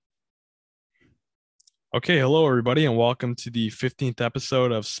Okay, hello everybody, and welcome to the 15th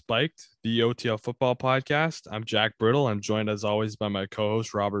episode of Spiked, the OTL football podcast. I'm Jack Brittle. I'm joined as always by my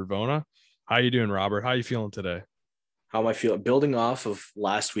co-host Robert Vona. How you doing, Robert? How you feeling today? How am I feeling? Building off of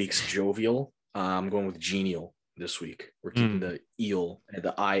last week's jovial, I'm going with genial this week. We're keeping Mm. the eel and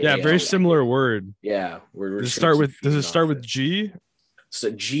the Yeah, very IAL. similar word. Yeah, we're Does it just gonna start keep with does it feeding start off with it. G?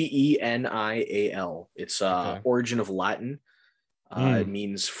 So GENIAL. It's Okay. origin of Latin. It Mm.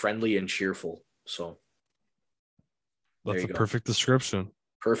 means friendly and cheerful. So there That's you a go. perfect description.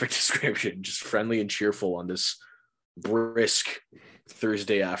 Perfect description. Just friendly and cheerful on this brisk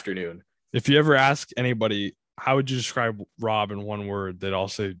Thursday afternoon. If you ever ask anybody how would you describe Rob in one word, they'd all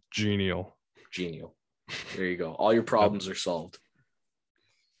say genial. Genial. There you go. All your Yep. problems are solved.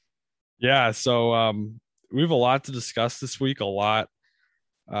 Yeah, so we have a lot to discuss this week. A lot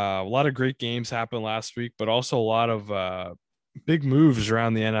of great games happened last week, but also a lot of big moves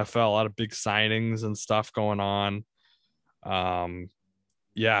around the NFL, a lot of big signings and stuff going on. Um,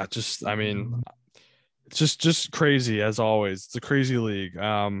 yeah, just I mean, it's just crazy as always. It's a crazy league.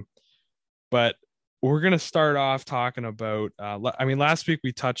 But we're gonna start off talking about. I mean, last week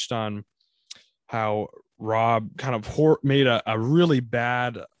we touched on how Rob kind of made a really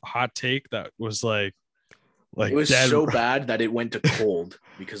bad hot take that was It like was dead. so bad that it went to cold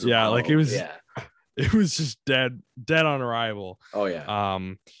because of Yeah, like it how, was yeah. it was just dead on arrival. Oh, yeah.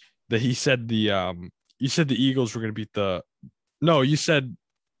 That he said you said the Eagles were going to beat the no, you said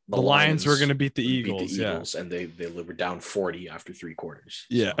The the Lions were going Lions to beat the would beat the Eagles. Yeah. Eagles, and they were down 40 after three quarters.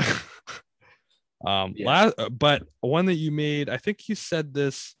 Yeah. So, yeah. But one that you made, I think you said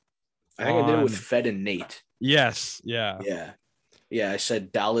this I think I did it with on Fed and Nate. yes, yeah. Yeah. Yeah. I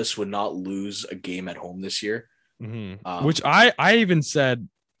said Dallas would not lose a game at home this year. Which I even said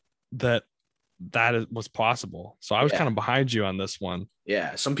that was possible. So I was kind Yeah. of behind you on this one.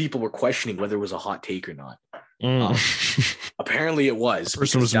 Yeah. Some people were questioning whether it was a hot take or not. Mm. Apparently it was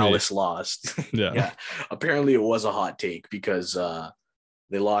Person because was me. Dallas lost. Yeah. Yeah. Apparently it was a hot take because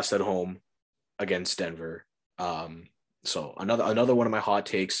they lost at home against Denver. So another one of my hot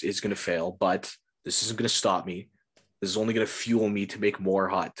takes is going to fail, but this isn't going to stop me. This is only going to fuel me to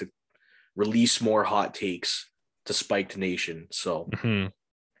to release more hot takes to Spiked Nation. So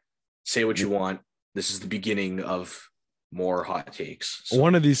say what you want. This is the beginning of more hot takes. So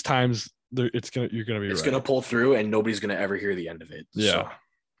One of these times you're gonna be it's right. going to pull through, and nobody's going to ever hear the end of it. Yeah.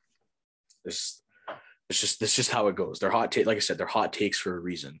 So this just how it goes. They're hot take, like I said, they're hot takes for a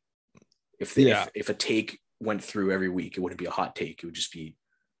reason. If a take went through every week, it wouldn't be a hot take. It would just be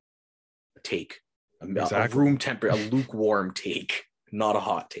a take, a room temperature, a lukewarm take, not a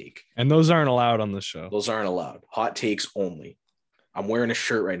hot take. And those aren't allowed on the show. Those aren't allowed. Hot takes only. I'm wearing a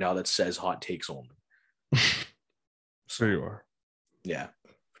shirt right now that says hot takes only. So you are. Yeah.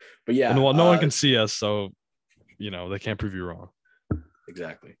 But yeah. And well, no one can see us, so they can't prove you wrong.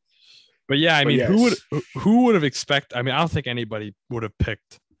 Exactly. But yeah, I mean, yes. who would have expected? I mean, I don't think anybody would have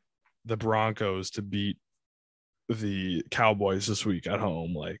picked the Broncos to beat the Cowboys this week at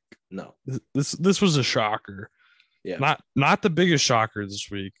home. Like, no, this was a shocker. Yeah. Not the biggest shocker this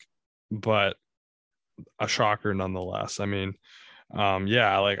week, but a shocker nonetheless. I mean,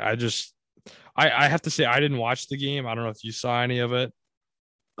 yeah, like I have to say I didn't watch the game. I don't know if you saw any of it.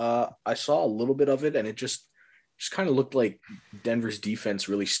 I saw a little bit of it, and it just kind of looked like Denver's defense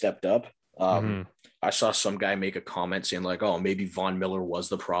really stepped up. I saw some guy make a comment saying like, "Oh, maybe Von Miller was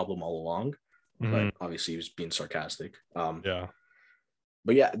the problem all along," but obviously he was being sarcastic. Yeah.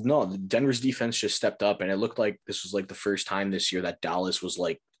 But yeah, no, Denver's defense just stepped up, and it looked like this was like the first time this year that Dallas was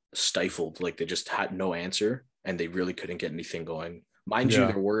like stifled, like they just had no answer, and they really couldn't get anything going. Mind you,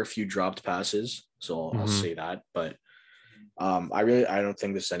 there were a few dropped passes, so I'll say that, but I don't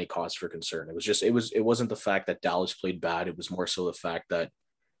think this is any cause for concern. It wasn't the fact that Dallas played bad. It was more so the fact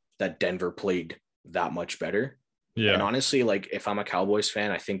that Denver played that much better. Yeah. And honestly, like if I'm a Cowboys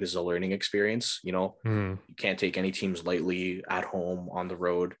fan, I think this is a learning experience. You can't take any teams lightly at home, on the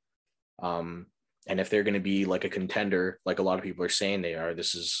road. And if they're going to be like a contender, like a lot of people are saying they are,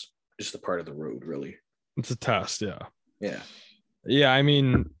 this is just a part of the road, really. It's a test. Yeah. Yeah. Yeah. I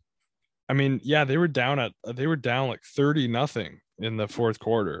mean, yeah, they were down like 30-0 in the fourth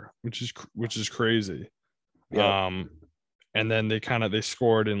quarter, which is crazy. Yep. And then they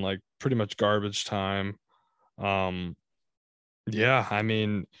scored in like pretty much garbage time. Yeah, I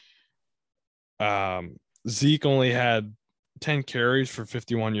mean, Zeke only had 10 carries for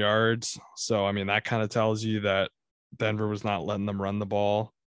 51 yards. So, I mean, that kind of tells you that Denver was not letting them run the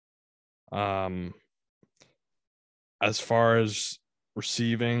ball. As far as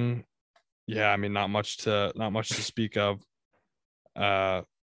receiving, yeah, I mean, not much to speak of.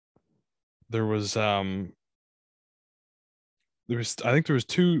 there was I think there was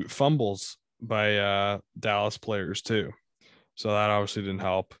two fumbles by Dallas players too. So that obviously didn't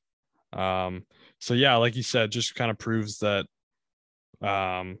help. So yeah, like you said, just kind of proves that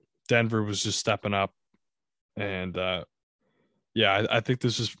Denver was just stepping up, and yeah, I think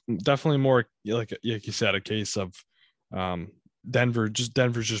this is definitely more like you said, a case of um, Denver's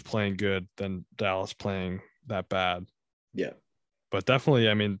just playing good than Dallas playing that bad. Yeah. But definitely,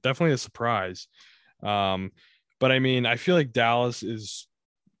 I mean, definitely a surprise. Um, but I mean, I feel like Dallas is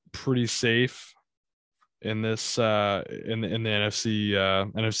pretty safe in this in the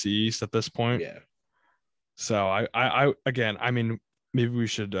NFC East at this point. Yeah. So I again, I mean, maybe we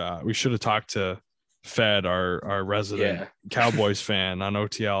should have talked to Fed, our resident Yeah. Cowboys fan on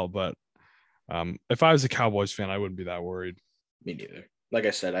OTL, but if I was a Cowboys fan, I wouldn't be that worried. Me neither. Like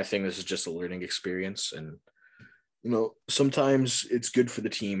I said, I think this is just a learning experience, and sometimes it's good for the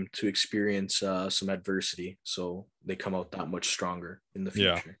team to experience some adversity, so they come out that much stronger in the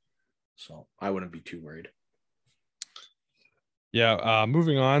Yeah. future. So I wouldn't be too worried. Yeah.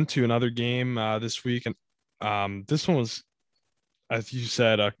 Moving on to another game this week, and this one was, as you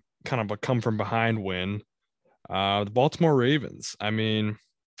said, a kind of a come from behind win. The Baltimore Ravens. I mean,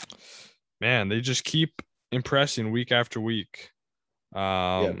 man, they just keep impressing week after week.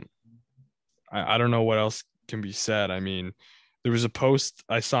 Yeah. Um, I don't know what else can be said. I mean, there was a post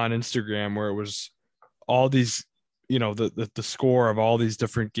I saw on Instagram where it was all these, the score of all these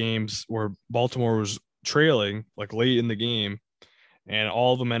different games where Baltimore was trailing like late in the game, and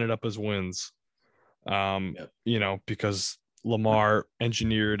all of them ended up as wins. Yeah. Because Lamar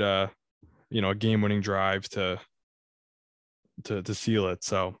engineered a game-winning drive to seal it.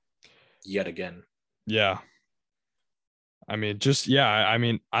 So Yet again. yeah, I mean, just yeah, I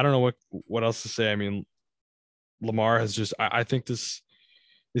mean, I don't know what else to say. I mean, Lamar has just I think this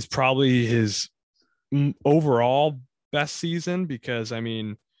is probably his overall best season because I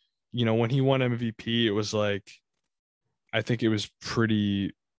mean, when he won MVP, it was like I think it was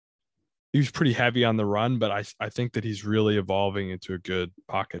pretty he was pretty heavy on the run, but I think that he's really evolving into a good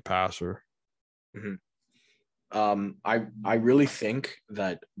pocket passer. Mhm. I really think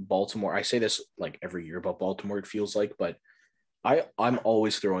that Baltimore. I say this like every year about Baltimore. It feels like, but I'm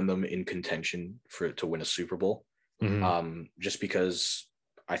always throwing them in contention to win a Super Bowl. Mm-hmm. Just because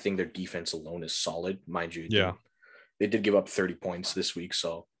I think their defense alone is solid. Mind you, Yeah. they did give up 30 points this week,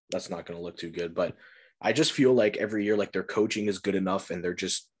 so that's not going to look too good. But I just feel like every year, like their coaching is good enough, and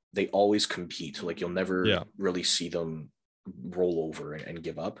they always compete. Like you'll never Yeah. really see them roll over and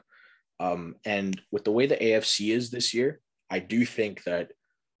give up. And with the way the AFC is this year, I do think that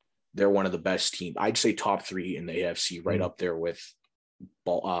they're one of the best teams. I'd say top three in the AFC, right Mm. up there with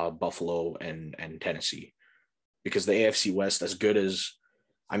Buffalo and Tennessee, because the AFC West, as good as,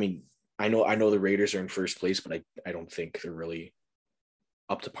 I mean, I know the Raiders are in first place, but I don't think they're really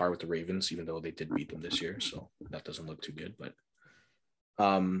up to par with the Ravens, even though they did beat them this year. So that doesn't look too good. But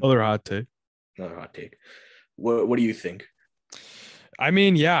Other hot take. another hot take. What do you think? I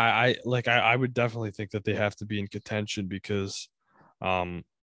mean, yeah, I would definitely think that they have to be in contention because, um,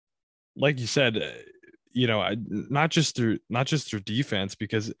 like you said, not just their defense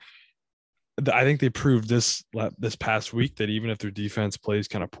because I think they proved this past week that even if their defense plays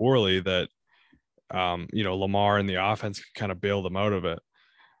kind of poorly, that Lamar and the offense can kind of bail them out of it.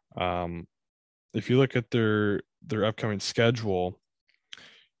 Um, if you look at their upcoming schedule,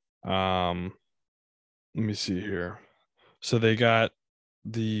 um, let me see here. So they got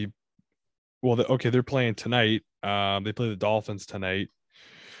the okay, they're playing tonight. They play the Dolphins tonight.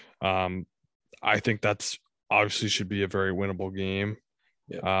 Um, I think that's obviously should be a very winnable game.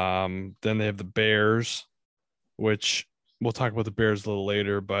 Yeah. Then they have the Bears, which we'll talk about the Bears a little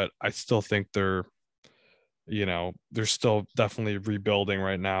later, but I still think they're still definitely rebuilding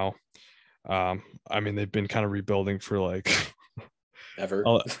right now. I mean, they've been kind of rebuilding for like Ever?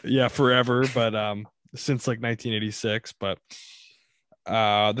 yeah, forever, but since like 1986. But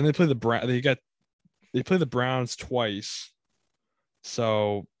then they play they play the Browns twice.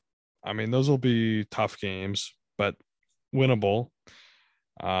 So I mean, those will be tough games, but winnable.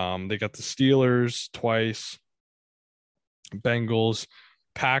 They got the Steelers twice, Bengals,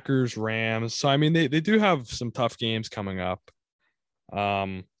 Packers, Rams. So I mean, they do have some tough games coming up.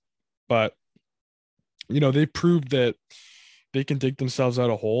 But they proved that they can dig themselves out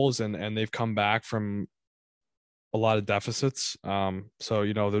of holes and they've come back from a lot of deficits. So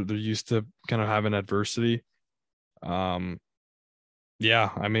they're used to kind of having adversity. Um,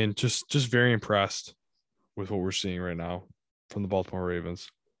 yeah, I mean, just very impressed with what we're seeing right now from the Baltimore Ravens.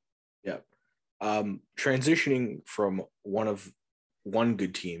 Yeah. Transitioning from one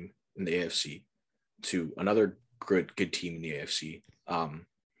good team in the AFC to another good team in the AFC.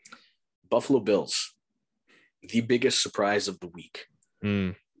 Buffalo Bills, the biggest surprise of the week,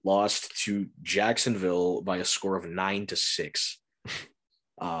 lost to Jacksonville by a score of 9-6.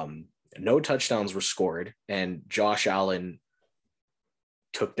 No touchdowns were scored, and Josh Allen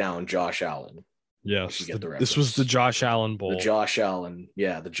took down Josh Allen. Yes, this was the Josh Allen Bowl. The Josh Allen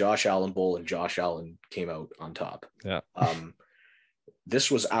Bowl, and Josh Allen came out on top. Yeah.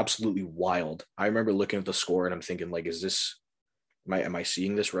 This was absolutely wild. I remember looking at the score and I'm thinking, like, am I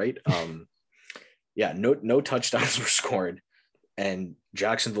seeing this right? No touchdowns were scored, and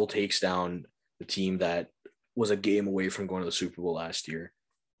Jacksonville takes down the team that was a game away from going to the Super Bowl last year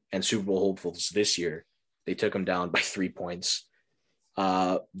and Super Bowl hopefuls this year. They took them down by 3 points.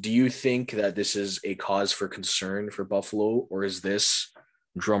 Do you think that this is a cause for concern for Buffalo, or is this,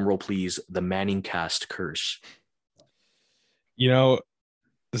 drumroll please, the Manning cast curse?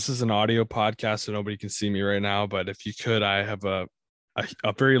 This is an audio podcast, so nobody can see me right now, but if you could, I have a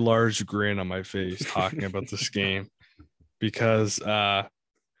very large grin on my face talking about this game because, the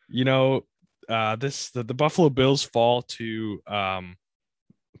Buffalo Bills fall to 5-3,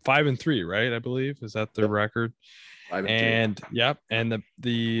 right? I believe, is that their record? 5-3. And yep, and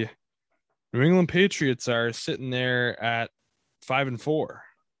the New England Patriots are sitting there at 5-4.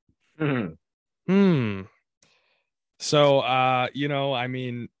 So, I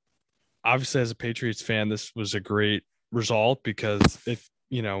mean, obviously as a Patriots fan, this was a great result because if,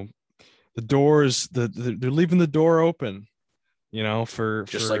 the doors, they're leaving the door open,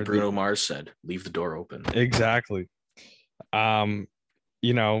 like Bruno Mars said, leave the door open. Exactly.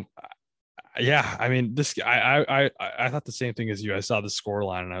 Yeah, I mean, I thought the same thing as you. I saw the score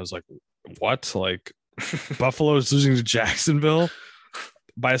line and I was like, what? Like Buffalo is losing to Jacksonville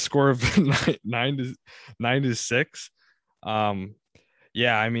by a score of 9-6.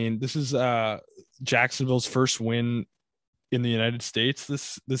 Yeah, I mean, this is Jacksonville's first win in the United States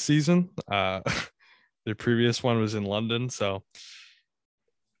this season. Their previous one was in London. So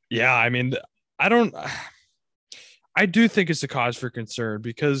yeah, I mean, I do think it's a cause for concern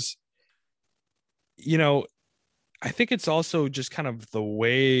because, I think it's also just kind of the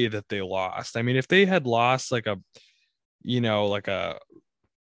way that they lost. I mean, if they had lost like a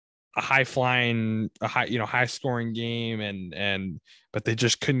high flying, high scoring game but they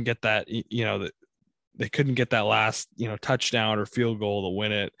just couldn't get that, they couldn't get that last, touchdown or field goal to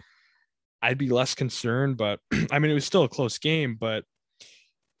win it, I'd be less concerned. But I mean, it was still a close game, but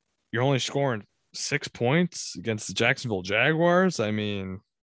you're only scoring 6 points against the Jacksonville Jaguars. I mean,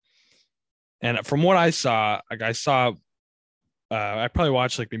 and from what I saw, I probably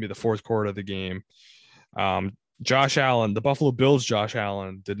watched like maybe the fourth quarter of the game. Josh Allen, the Buffalo Bills, Josh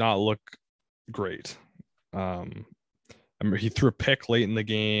Allen did not look great. I remember he threw a pick late in the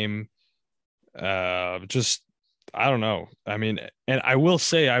game. Just, I don't know. I mean, and I will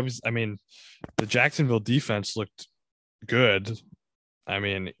say the Jacksonville defense looked good. I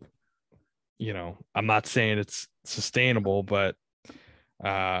mean, I'm not saying it's sustainable, but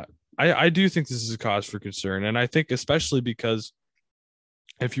I do think this is a cause for concern. And I think especially because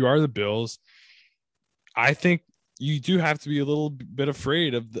if you are the Bills, I think you do have to be a little bit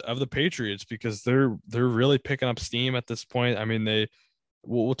afraid of the Patriots because they're really picking up steam at this point. I mean,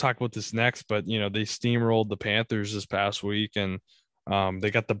 we'll talk about this next, but they steamrolled the Panthers this past week, and they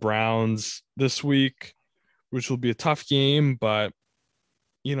got the Browns this week, which will be a tough game, but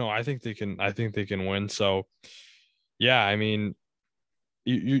I think they can win. So yeah, I mean,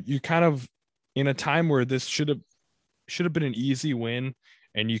 you kind of in a time where this should have been an easy win,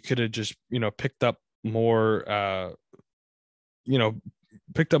 and you could have just picked up more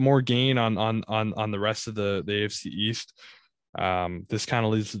gain on the rest of the AFC East. This kind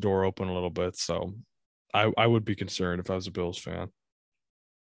of leaves the door open a little bit. So I would be concerned if I was a Bills fan.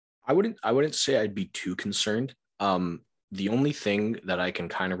 I wouldn't say I'd be too concerned. The only thing that I can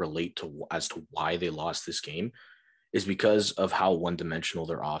kind of relate to as to why they lost this game is because of how one-dimensional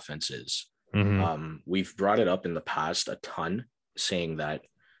their offense is. Mm-hmm. We've brought it up in the past a ton, saying that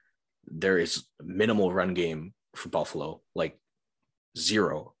there is minimal run game for Buffalo, like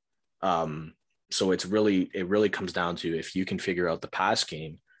zero. So it really comes down to if you can figure out the pass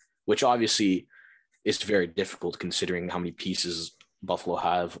game, which obviously is very difficult considering how many pieces Buffalo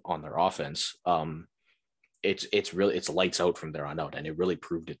have on their offense. It's lights out from there on out, and it really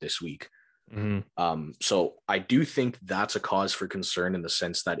proved it this week. Mm-hmm. So I do think that's a cause for concern in the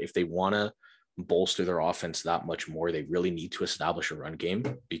sense that if they want to bolster their offense that much more, they really need to establish a run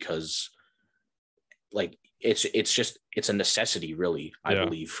game because like it's a necessity really, I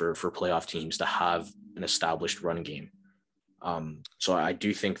believe, for playoff teams to have an established run game. So I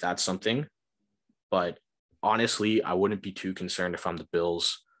do think that's something, but honestly, I wouldn't be too concerned if I'm the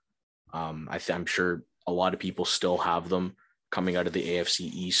Bills. I'm sure a lot of people still have them coming out of the AFC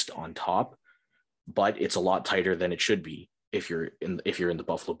East on top, but it's a lot tighter than it should be if you're in the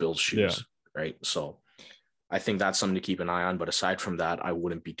Buffalo Bills shoes, right? So I think that's something to keep an eye on. But aside from that, I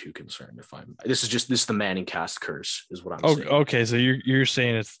wouldn't be too concerned if I'm. This is the Manning cast curse, is what I'm saying. Okay, so you're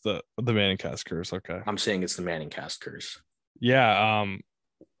saying it's the Manning cast curse. Okay. I'm saying it's the Manning cast curse. Yeah.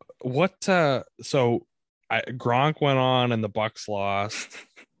 What? Gronk went on and the Bucks lost.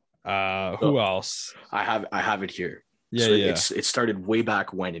 Who else? I have it here. Yeah, so yeah. It started way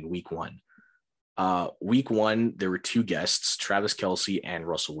back when in week one. Week one, there were two guests, Travis Kelce and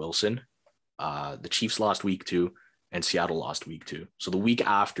Russell Wilson. The Chiefs lost week 2 and Seattle lost week 2. So the week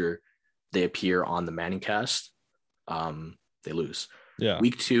after they appear on the Manning cast, they lose. Yeah.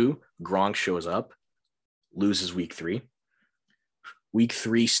 Week 2, Gronk shows up, loses week 3. Week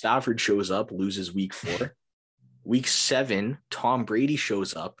 3, Stafford shows up, loses week 4. Week 7, Tom Brady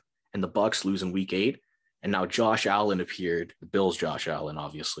shows up and the Bucks lose in week 8. And now Josh Allen appeared, the Bills' Josh Allen,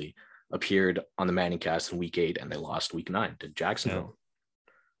 obviously, appeared on the Manning cast in week 8 and they lost week 9 to Jacksonville.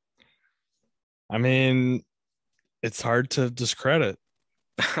 I mean, it's hard to discredit.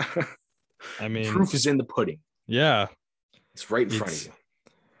 I mean, proof is in the pudding. Yeah. It's right in front of you.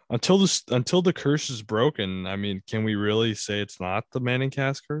 Until the curse is broken, I mean, can we really say it's not the Manning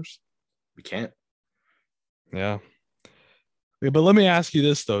cast curse? We can't. Yeah. But let me ask you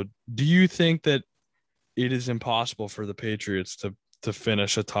this, though. Do you think that it is impossible for the Patriots to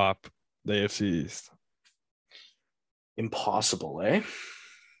finish atop the AFC East? Impossible, eh?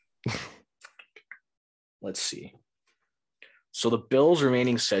 Let's see. So the Bills'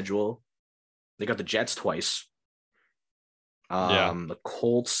 remaining schedule, they got the Jets twice. The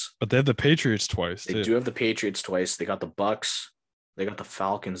Colts. But they have the Patriots twice, They do have the Patriots twice. They got the Bucks. They got the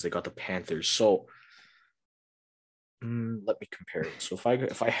Falcons. They got the Panthers. So let me compare it. So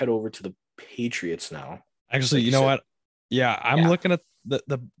if I head over to the Patriots now. Actually, you know what? Yeah, I'm looking at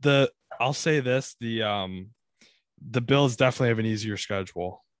the I'll say this, the Bills definitely have an easier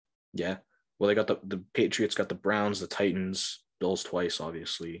schedule. Yeah. Well, they got the Patriots got the Browns, the Titans, Bills twice,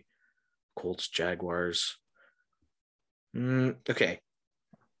 obviously. Colts, Jaguars. Okay.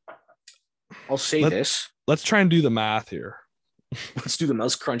 I'll say this. Let's try and do the math here.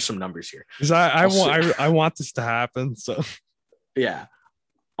 Let's crunch some numbers here. Because I want this to happen. So yeah.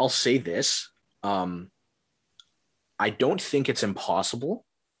 I'll say this. I don't think it's impossible,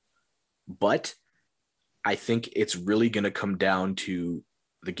 but I think it's really going to come down to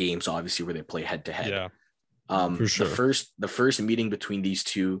the games, obviously, where they play head to head. Yeah. For sure. The first meeting between these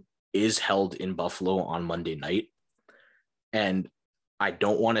two is held in Buffalo on Monday night. And I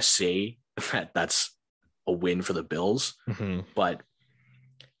don't want to say that that's a win for the Bills, but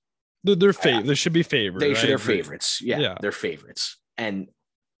they should be favored. They're favorites. Yeah, they're favorites. And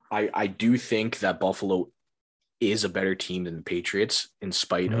I do think that Buffalo is a better team than the Patriots in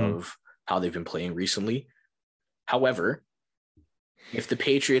spite of how they've been playing recently. However, if the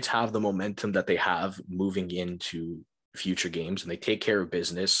Patriots have the momentum that they have moving into future games and they take care of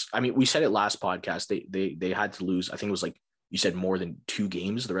business, I mean, we said it last podcast, they had to lose, I think it was like you said, more than 2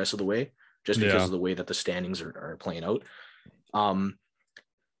 games the rest of the way, just because of the way that the standings are playing out.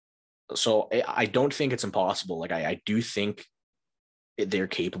 So I don't think it's impossible. Like I do think they're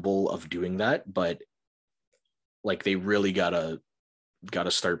capable of doing that, but like they really gotta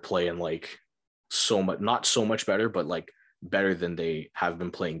start playing like so much, not so much better, but like better than they have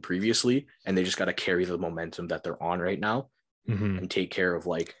been playing previously. And they just got to carry the momentum that they're on right now and take care of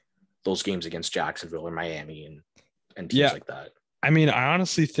like those games against Jacksonville or Miami and teams like that. I mean, I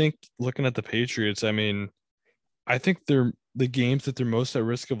honestly think looking at the Patriots, I mean, I think the games that they're most at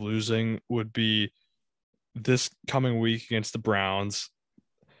risk of losing would be this coming week against the Browns,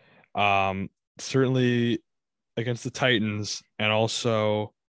 certainly against the Titans, and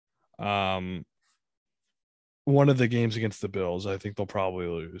also one of the games against the Bills. I think they'll probably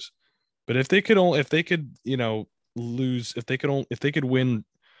lose. But if they could win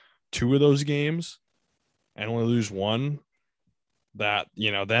 2 of those games and only lose 1, that,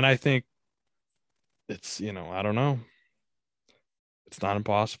 then I think it's, I don't know. It's not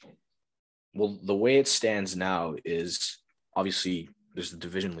impossible. Well, the way it stands now is obviously there's the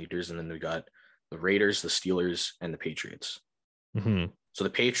division leaders, and then we got the Raiders, the Steelers, and the Patriots. So the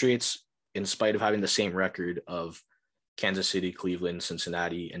Patriots, in spite of having the same record of Kansas City, Cleveland,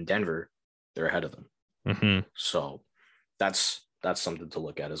 Cincinnati, and Denver, they're ahead of them. So that's something to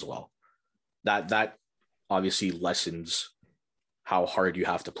look at as well. That obviously lessens how hard you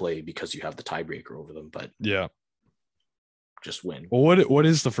have to play because you have the tiebreaker over them. But yeah, just win. Well, what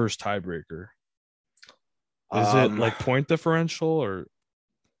is the first tiebreaker? Is it like point differential or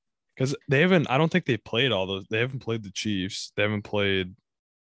because they haven't? I don't think they played all those. They haven't played the Chiefs. They haven't played.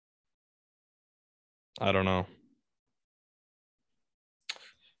 I don't know.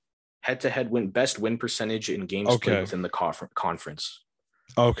 Head-to-head best win percentage in games played within the conference.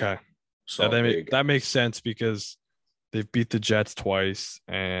 Okay. So that makes sense because they've beat the Jets twice,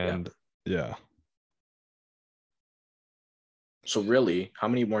 and yeah. So really, how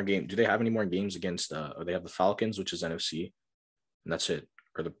many more games do they have? Any more games against? Or they have the Falcons, which is NFC, and that's it.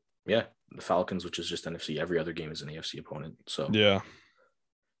 Or the Falcons, which is just NFC. Every other game is an AFC opponent. So yeah,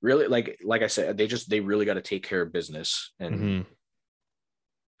 really, like I said, they really got to take care of business, and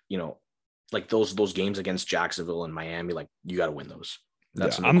like those games against Jacksonville and Miami, like you got to win those.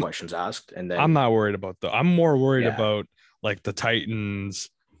 That's no questions asked. And then I'm not worried about I'm more worried about like the Titans.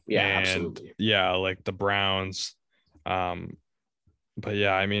 Yeah, absolutely. Yeah, like the Browns. But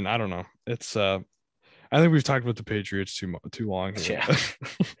yeah, I mean, I don't know. It's I think we've talked about the Patriots too long here. Yeah.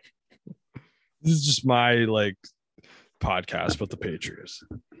 This is just my like podcast about the Patriots.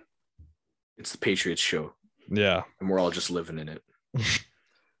 It's the Patriots show. Yeah. And we're all just living in it.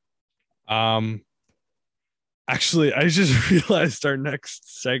 Actually, I just realized our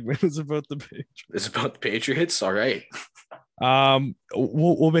next segment is about the Patriots. It's about the Patriots. All right.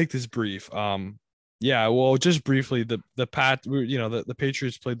 We'll make this brief. Yeah, well, just briefly, the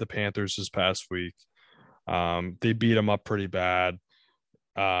Patriots played the Panthers this past week. They beat them up pretty bad.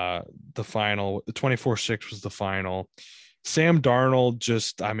 The final 24-6 was the final. Sam Darnold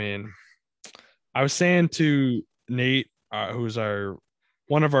just, I mean, I was saying to Nate, who's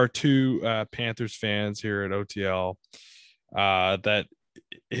one of our two Panthers fans here at OTL, that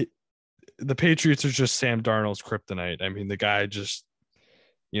the Patriots are just Sam Darnold's kryptonite. I mean, the guy just,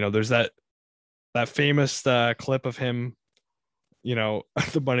 there's that famous clip of him, at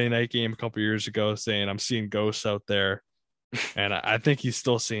the Monday night game a couple years ago saying, "I'm seeing ghosts out there." And I think he's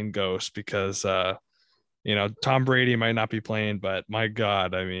still seeing ghosts because, Tom Brady might not be playing, but my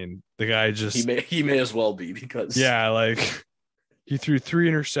God, I mean, the guy just, he may as well be because like he threw 3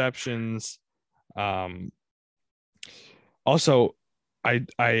 interceptions. Also, I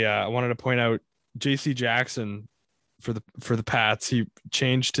wanted to point out JC Jackson for the Pats. He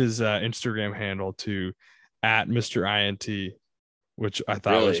changed his Instagram handle to @Mr. INT, which I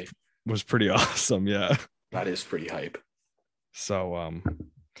thought was pretty awesome. Yeah, that is pretty hype. So,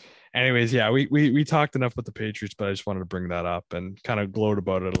 anyways, yeah, we talked enough about the Patriots, but I just wanted to bring that up and kind of gloat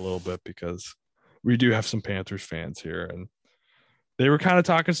about it a little bit because we do have some Panthers fans here, and they were kind of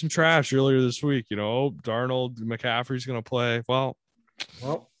talking some trash earlier this week. Darnold, McCaffrey's going to play. Well,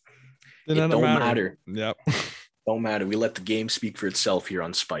 it don't matter. Yep. Don't matter. We let the game speak for itself here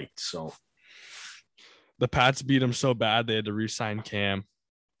on Spiked. So the Pats beat them so bad they had to re-sign Cam.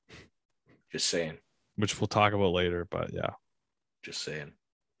 Just saying. Which we'll talk about later, but yeah. Just saying.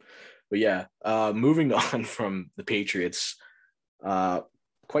 But yeah, moving on from the Patriots,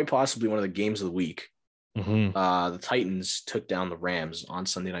 quite possibly one of the games of the week. Mm-hmm. The Titans took down the Rams on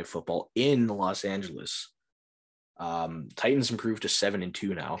Sunday Night Football in Los Angeles. Titans improved to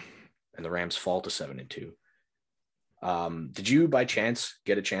 7-2 now, and the Rams fall to 7-2. Did you by chance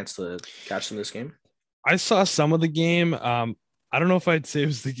get a chance to catch some of this game? I saw some of the game. I don't know if I'd say it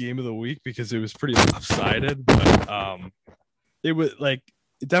was the game of the week because it was pretty lopsided, but it was like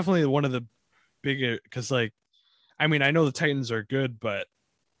definitely one of the bigger because like I mean I know the Titans are good, but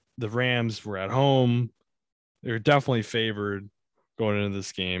the Rams were at home. They were definitely favored going into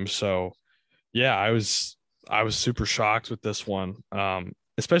this game. So yeah, I was super shocked with this one.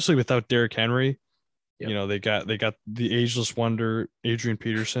 Especially without Derrick Henry. Yep. They got the ageless wonder Adrian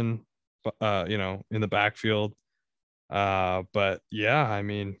Peterson in the backfield. But yeah, I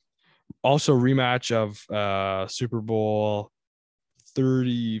mean also rematch of Super Bowl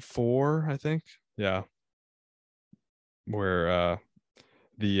 34, I think. Yeah. Where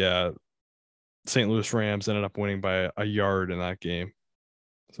the St. Louis Rams ended up winning by a yard in that game.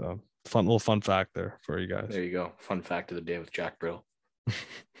 So little fun fact there for you guys. There you go. Fun fact of the day with Jack Brill.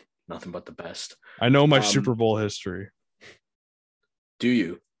 Nothing but the best. I know my Super Bowl history. Do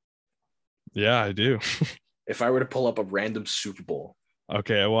you? Yeah, I do. If I were to pull up a random Super Bowl.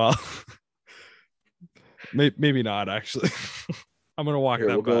 Okay, well, maybe not actually. I'm gonna walk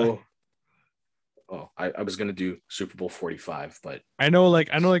that back. Oh, I was gonna do Super Bowl 45, but I know like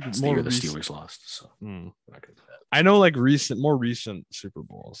more the Steelers lost, so I'm not gonna do that. I know like more recent Super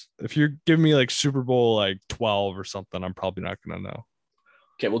Bowls. If you're giving me like Super Bowl like 12 or something, I'm probably not gonna know.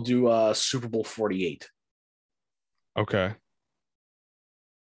 Okay, we'll do Super Bowl 48. Okay.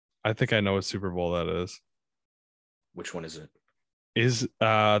 I think I know what Super Bowl that is. Which one is it?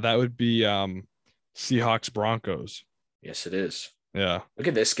 That would be Seahawks Broncos. Yes, it is. Yeah. Look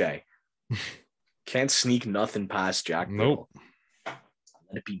at this guy. Can't sneak nothing past Jack Nope. Brittle.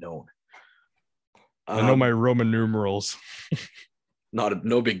 Let it be known. I know my Roman numerals.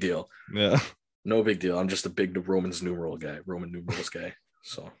 No big deal. Yeah. No big deal. I'm just a big Roman numerals guy.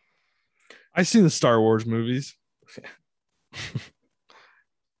 So I seen the Star Wars movies.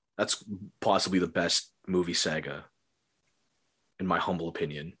 that's possibly the best movie saga, in my humble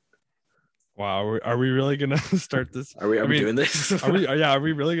opinion. Wow, are we really gonna start this? Are we doing this? Are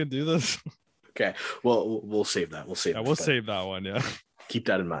we really gonna do this? Okay. Well, we'll save that. We'll save. Yeah, we'll save that one. Yeah. Keep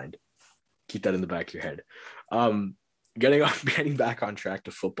that in mind. Keep that in the back of your head. Getting back on track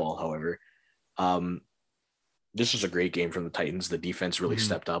to football, however, this was a great game from the Titans. The defense really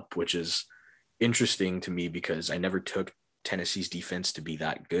stepped up, which is interesting to me because I never took Tennessee's defense to be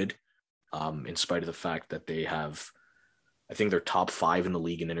that good, in spite of the fact that they have, I think they're top 5 in the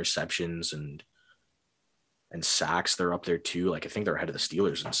league in interceptions and sacks. They're up there too. Like I think they're ahead of the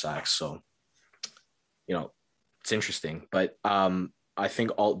Steelers in sacks. So, it's interesting. But I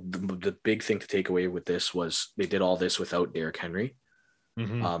think all the big thing to take away with this was they did all this without Derrick Henry.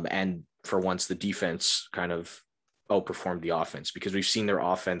 And for once, the defense kind of outperformed the offense because we've seen their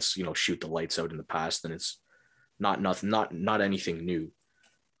offense, shoot the lights out in the past, and it's not anything new.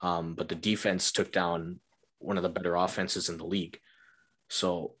 But the defense took down one of the better offenses in the league.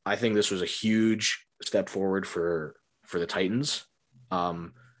 So I think this was a huge step forward for the Titans.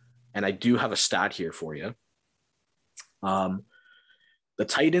 And I do have a stat here for you. The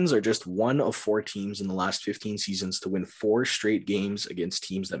Titans are just one of 4 teams in the last 15 seasons to win 4 straight games against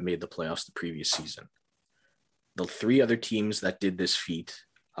teams that made the playoffs the previous season. The 3 other teams that did this feat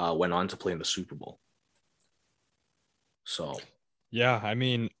went on to play in the Super Bowl. So, yeah, I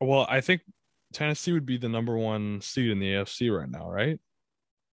mean, well, I think Tennessee would be the number 1 seed in the AFC right now, right?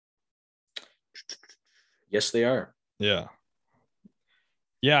 Yes, they are. Yeah.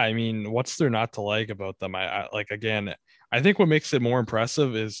 Yeah, I mean, what's there not to like about them? I like, again, I think what makes it more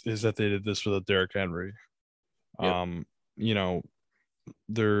impressive is that they did this with a Derrick Henry. Yep.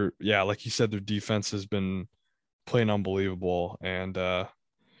 Like you said, their defense has been playing unbelievable, and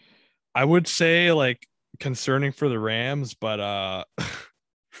I would say like concerning for the Rams, but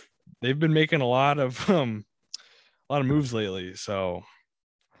they've been making a lot of moves lately, so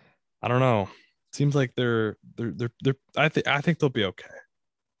I don't know. Seems like they're I think they'll be okay.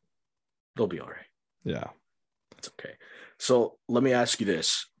 They'll be all right. Yeah. It's okay. So let me ask you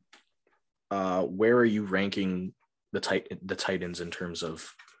this. Where are you ranking the Titans in terms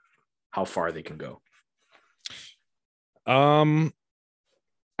of how far they can go? I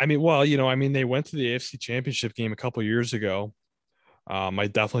mean, they went to the AFC Championship game a couple years ago. I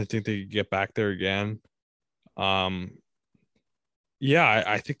definitely think they could get back there again. Yeah,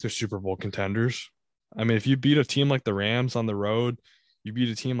 I think they're Super Bowl contenders. I mean, if you beat a team like the Rams on the road, you beat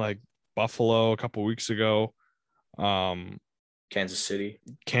a team like Buffalo a couple weeks ago. Kansas City.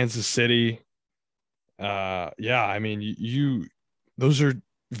 Yeah, I mean, those are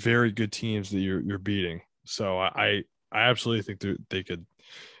very good teams that you're beating. So I absolutely think they could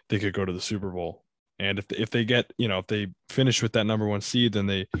go to the Super Bowl. And if they get, if they finish with that number 1 seed, then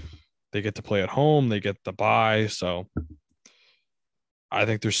they get to play at home, they get the bye. So I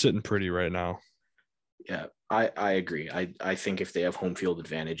think they're sitting pretty right now. Yeah, I agree. I think if they have home field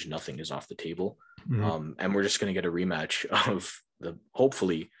advantage, nothing is off the table. And we're just going to get a rematch of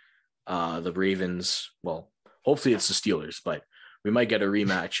hopefully the Ravens. Well, hopefully it's the Steelers, but we might get a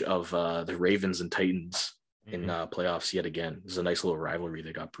rematch of the Ravens and Titans in playoffs yet again. This is a nice little rivalry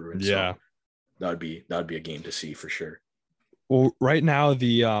they got brewing. Yeah. So that would be a game to see for sure. Well, right now if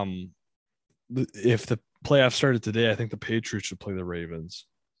the playoffs started today, I think the Patriots should play the Ravens.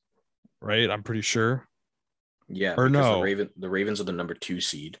 Right? I'm pretty sure. Yeah, or no. The Ravens are the number 2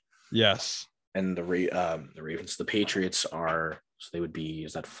 seed. Yes. And the Ravens, the Patriots are, so they would be,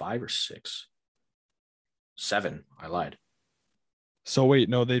 is that 5 or 6? 7. I lied. So wait,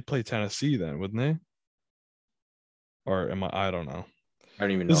 no, they'd play Tennessee then, wouldn't they? Or I don't know. I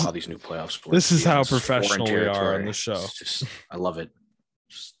don't even know how these new playoffs work. This is how professional we are on the show. I love it.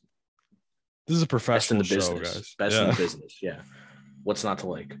 This is a professional show, guys. Best in the business. Yeah. What's not to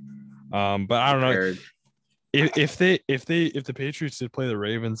like? But I don't know. If the Patriots did play the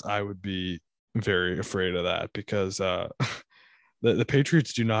Ravens, I would be very afraid of that because the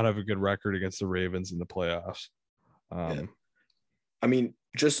Patriots do not have a good record against the Ravens in the playoffs. Yeah. I mean,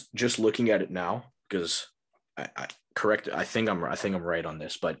 just looking at it now, because I think I'm right on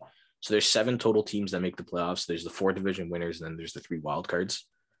this, but so there's 7 total teams that make the playoffs. There's the 4 division winners, and then there's the 3 wild cards.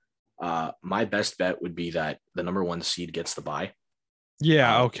 My best bet would be that the number 1 seed gets the bye.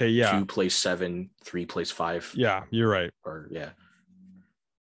 Yeah. Okay. Yeah. 2 plays 7, 3 plays 5. Yeah. You're right. Or yeah.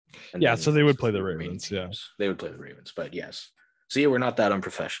 And Yeah. then So they would play the remaining Ravens. Yeah. teams, they would play the Ravens. But yes. So yeah, we're not that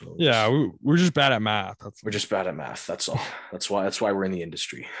unprofessional. Yeah. We're just bad at math. We're just bad at math. That's all. That's why we're in the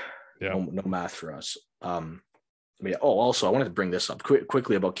industry. Yeah. No math for us. Yeah. Oh, also, I wanted to bring this up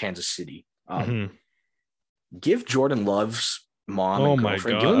quickly about Kansas City. Give Jordan Love's mom and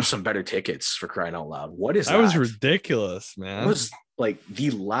girlfriend, give him some better tickets, for crying out loud. What is that? That was ridiculous, man. It was like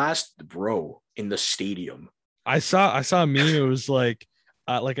the last row in the stadium. I saw a meme. It was like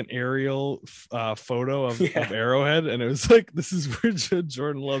an aerial photo of Arrowhead, and it was like, this is where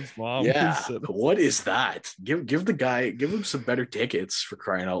Jordan Love's mom was. What is that? Give him some better tickets, for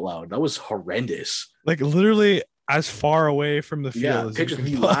crying out loud. That was horrendous. Like literally as far away from the field as picture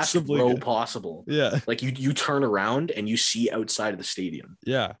the last row possible. Yeah. Like you turn around and you see outside of the stadium.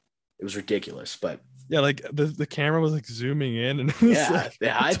 Yeah. It was ridiculous, but yeah, like the camera was like zooming in, and it was they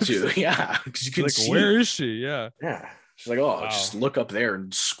had to. Yeah. Because you can like, see, where is she? Yeah. Yeah. She's like, oh, just look up there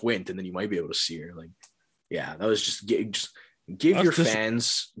and squint, and then you might be able to see her. Like, yeah, that was just give your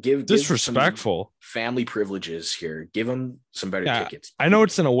fans disrespectful family privileges here. Give them some better tickets. I know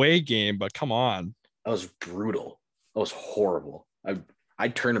it's an away game, but come on. That was brutal. That was horrible.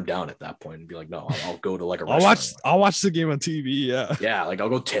 I'd turn them down at that point and be like, no, I'll go to like a restaurant. I'll watch the game on TV. Yeah. Yeah. Like I'll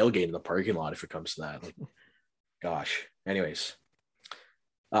go tailgate in the parking lot if it comes to that. Like, gosh. Anyways,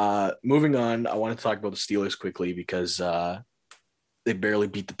 moving on. I want to talk about the Steelers quickly because they barely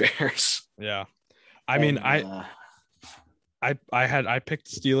beat the Bears. Yeah. I mean, I picked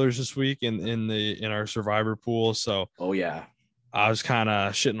the Steelers this week in our survivor pool. So, oh yeah, I was kind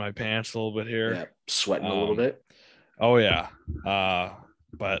of shitting my pants a little bit here. Yeah, sweating a little bit. Oh yeah.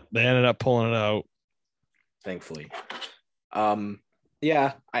 But they ended up pulling it out. Thankfully.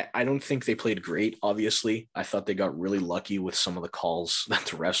 Yeah, I don't think they played great, obviously. I thought they got really lucky with some of the calls that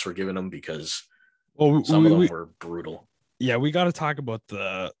the refs were giving them because some of them were brutal. Yeah, we got to talk about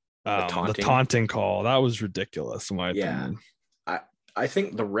the taunting call. That was ridiculous in my opinion. I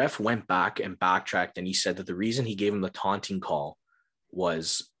think the ref went back and backtracked, and he said that the reason he gave him the taunting call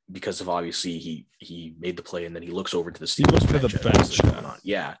was because of obviously he made the play and then he looks over to the Steelers bench.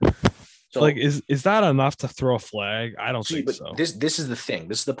 Yeah. So like, is that enough to throw a flag? I don't think so. This is the thing.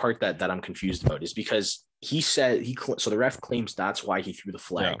 This is the part that I'm confused about, is because he said so the ref claims that's why he threw the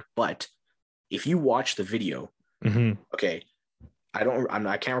flag. Yeah. But if you watch the video, okay,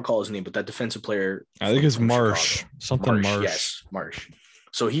 I can't recall his name, but that defensive player, I think it's Marsh. Marsh. Yes, Marsh.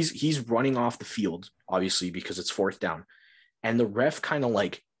 So he's running off the field, obviously, because it's 4th down. And the ref kind of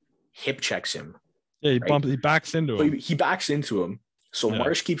like hip checks him. Yeah, he backs into him. So he backs into him. So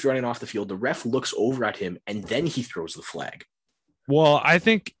Marsh keeps running off the field. The ref looks over at him, and then he throws the flag. Well, I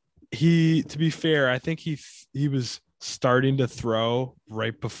think to be fair, I think he was starting to throw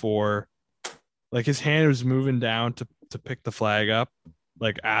right before, like his hand was moving down to pick the flag up,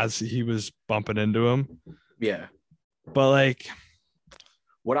 like as he was bumping into him. Yeah. But like,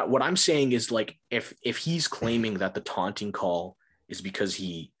 what I'm saying is, like, if he's claiming that the taunting call is because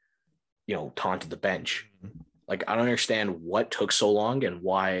he, taunted the bench, like, I don't understand what took so long and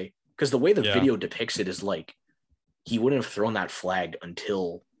why, because the way the video depicts it is like he wouldn't have thrown that flag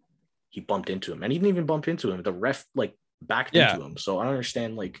until he bumped into him, and he didn't even bump into him. The ref like backed into him, so I don't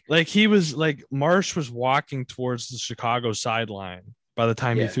understand. Like he was like, Marsh was walking towards the Chicago sideline by the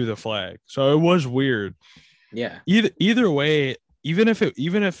time he threw the flag, so it was weird. Yeah. Either way, even if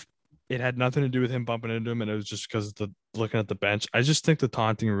it had nothing to do with him bumping into him and it was just because of the looking at the bench, I just think the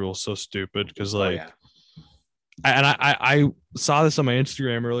taunting rule is so stupid because I saw this on my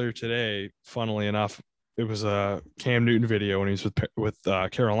Instagram earlier today. Funnily enough, it was a Cam Newton video when he was with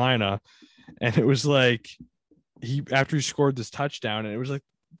Carolina, and it was like after he scored this touchdown, and it was like,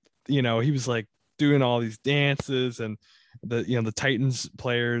 he was like doing all these dances, and the Titans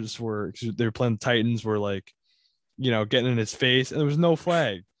players they were playing the Titans were like, getting in his face, and there was no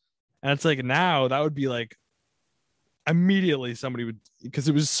flag, and it's like now that would be like immediately somebody would, because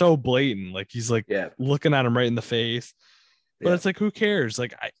it was so blatant, like he's like looking at him right in the face, but it's like, who cares?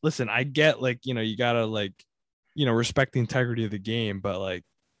 Like, I get like, you gotta like, respect the integrity of the game, but like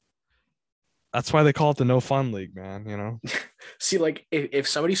that's why they call it the no fun league, man. See, like if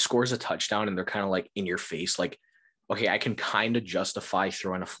somebody scores a touchdown and they're kind of like in your face, like, okay, I can kind of justify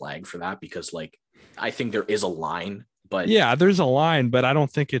throwing a flag for that because like I think there is a line, but yeah, there's a line, but I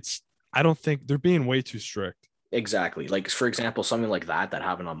don't think they're being way too strict. Exactly. Like, for example, something like that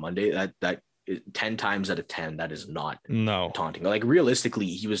happened on Monday, that 10 times out of 10, that is not taunting. Like, realistically,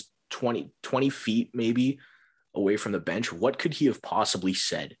 he was 20 feet maybe away from the bench. What could he have possibly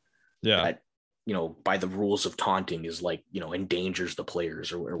said Yeah. that, by the rules of taunting is like, endangers the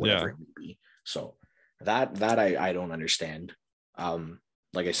players or whatever Yeah. it may be. So that I don't understand.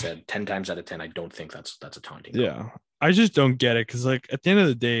 Like I said, 10 times out of 10, I don't think that's a taunting call. Yeah. I just don't get it because like at the end of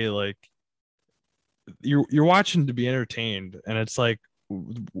the day, like you're watching to be entertained, and it's like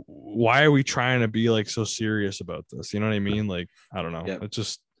why are we trying to be like so serious about this? You know what I mean? Like I don't know. Yeah. It's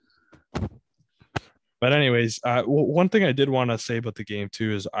just. But anyways, one thing I did want to say about the game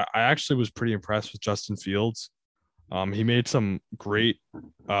too is I actually was pretty impressed with Justin Fields. He made some great,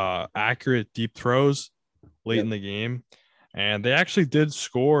 accurate deep throws late Yep. in the game, and they actually did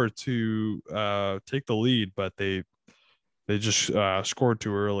score to take the lead, but they just scored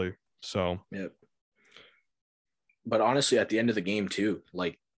too early. So Yep. But honestly, at the end of the game too,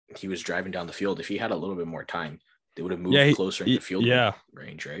 like he was driving down the field. If he had a little bit more time, they would have yeah, moved closer into field goal yeah,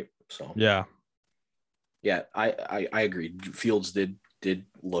 range, right? So yeah, yeah, I agree. Fields did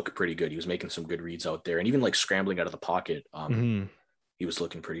look pretty good. He was making some good reads out there, and even like scrambling out of the pocket, hmm he was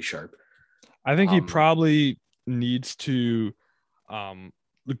looking pretty sharp. I think he Um, probably needs to um,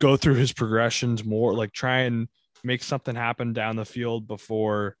 go through his progressions more, like try and make something happen down the field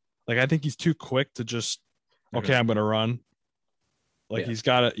before. Like I think he's too quick to just okay, mhm. I'm gonna run. Like Yeah, he's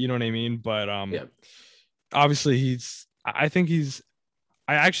got to, you know what I mean? But yeah, obviously I think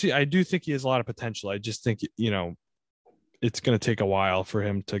I do think he has a lot of potential. I just think it's going to take a while for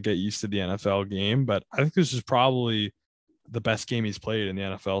him to get used to the NFL game, but I think this is probably the best game he's played in the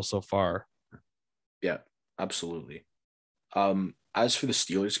NFL so far. yeah, absolutely. As for the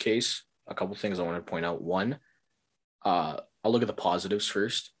Steelers case, a couple things I want to point out. One, I'll look at the positives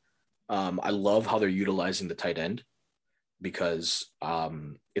first. I love how they're utilizing the tight end because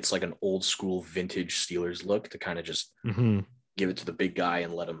it's like an old school vintage Steelers look to kind of just Mm-hmm. give it to the big guy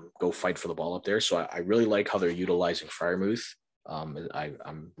and let him go fight for the ball up there. So I really like how they're utilizing Freiermuth.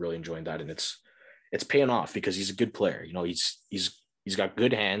 I'm really enjoying that, and it's paying off because he's a good player. He's got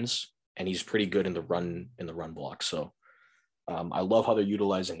good hands and he's pretty good in the run block. So I love how they're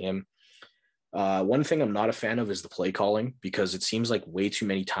utilizing him. One thing I'm not a fan of is the play calling because it seems like way too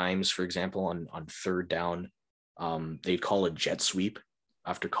many times, for example, on third down, they'd call a jet sweep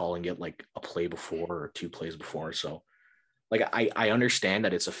after calling it like a play before or two plays before. So like I understand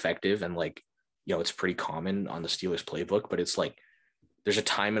that it's effective and like, it's pretty common on the Steelers playbook, but it's like there's a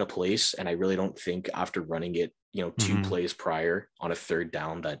time and a place. And I really don't think after running it, two Mm-hmm. plays prior on a third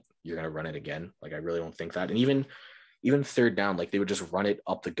down that you're going to run it again. Like, I really don't think that. And even third down, like they would just run it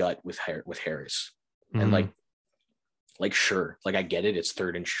up the gut with Harris. And Mm-hmm. like, sure, like I get it. It's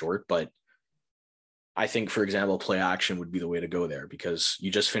third and short, but I think, for example, play action would be the way to go there because you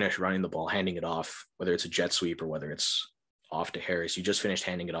just finished running the ball, handing it off, whether it's a jet sweep or whether it's off to Harris. You just finished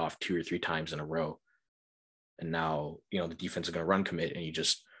handing it off 2 or 3 times in a row. And now, the defense is going to run commit and you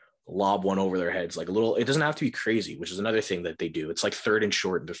just lob one over their heads like a little. It doesn't have to be crazy, which is another thing that they do. It's like third and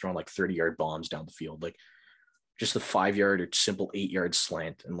short and they're throwing like 30-yard bombs down the field. Like just the 5-yard or simple 8-yard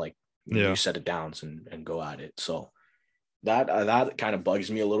slant and like new Yeah. set of downs and go at it. So that kind of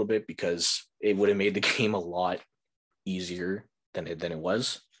bugs me a little bit because it would have made the game a lot easier than it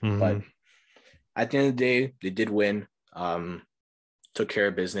was. Mm-hmm. But at the end of the day, they did win. Took care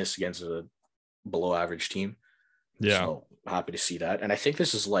of business against a below average team. Yeah. So happy to see that. And I think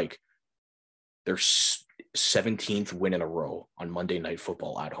this is like their 17th win in a row on Monday Night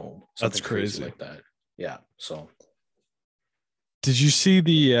Football at home. Something That's crazy. like that. Yeah. So Did you see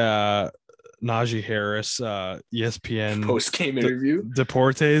the Najee Harris ESPN post game interview,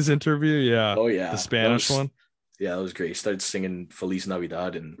 Deportes interview? Yeah. Oh yeah, The Spanish one. Yeah, that was great. He started singing Feliz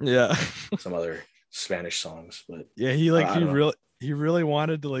Navidad and Yeah. some other Spanish songs, but Yeah, he really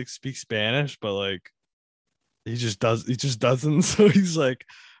wanted to like speak Spanish, but like he just doesn't. So he's like,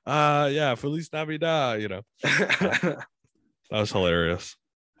 yeah, Feliz Navidad, that was hilarious.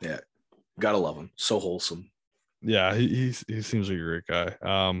 Yeah, gotta love him. So wholesome. Yeah, he seems like a great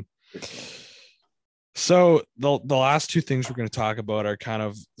guy. So the last two things we're going to talk about are kind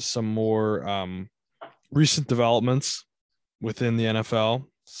of some more recent developments within the NFL.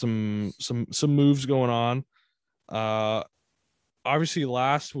 Some moves going on. Obviously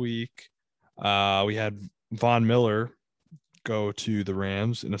last week we had Von Miller go to the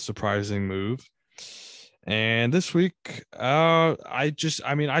Rams in a surprising move. And this week, I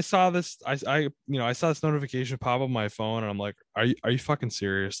saw this, I saw this notification pop up on my phone, and I'm like, are you fucking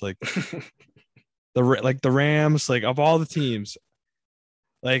serious? Like the Rams, like of all the teams,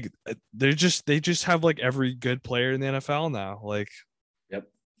 like they just have like every good player in the NFL now. Like, yep.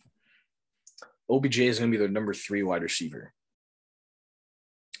 OBJ is going to be their number 3 wide receiver.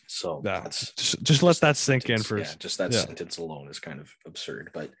 So yeah, that's just let that sink in first. Yeah, just that sentence alone is kind of absurd.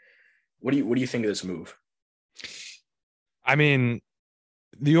 But What do you think of this move? I mean,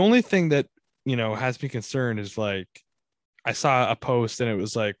 the only thing that, has me concerned is like I saw a post and it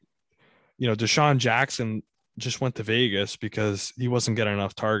was like, Deshaun Jackson just went to Vegas because he wasn't getting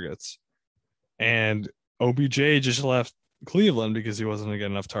enough targets. And OBJ just left Cleveland because he wasn't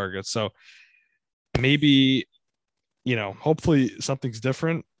getting enough targets. So maybe, hopefully something's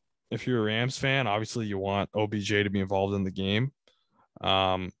different. If you're a Rams fan, obviously you want OBJ to be involved in the game.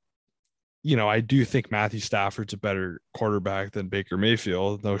 Um, I do think Matthew Stafford's a better quarterback than Baker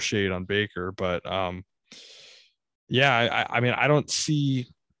Mayfield. No shade on Baker, but yeah, I mean, I don't see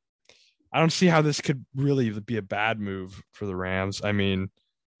how this could really be a bad move for the Rams. I mean,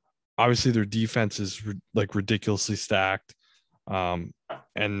 obviously their defense is like ridiculously stacked. Um,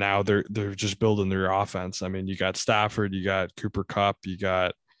 and now they're just building their offense. I mean, you got Stafford, you got Cooper Kupp, you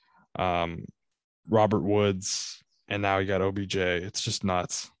got um, Robert Woods, and now you got OBJ. It's just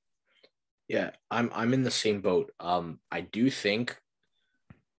nuts. Yeah, I'm in the same boat. I do think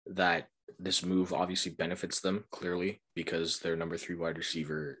that this move obviously benefits them clearly because their number 3 wide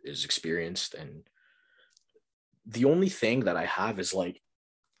receiver is experienced. And the only thing that I have is like,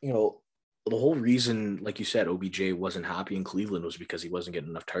 you know, the whole reason, like you said, OBJ wasn't happy in Cleveland was because he wasn't getting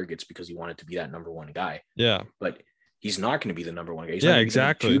enough targets because he wanted to be that number 1 guy. Yeah. But he's not going to be the number 1 guy. He's Yeah, not going to be the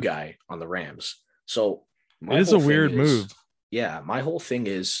exactly. number 2 guy on the Rams. So it is a weird move. Yeah, my whole thing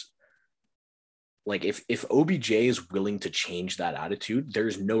is like if OBJ is willing to change that attitude,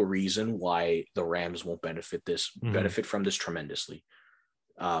 there's no reason why the Rams won't benefit from this tremendously.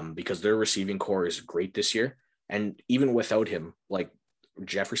 Because their receiving core is great this year. And even without him, like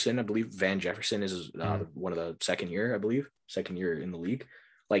Jefferson, I believe Van Jefferson is one of the second year in the league.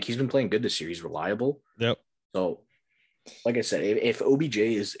 Like he's been playing good this year. He's reliable. Yep. So like I said, if OBJ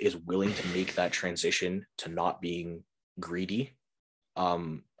is willing to make that transition to not being greedy,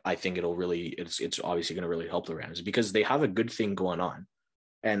 I think it's obviously going to really help the Rams because they have a good thing going on.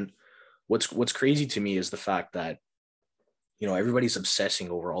 And what's crazy to me is the fact that, everybody's obsessing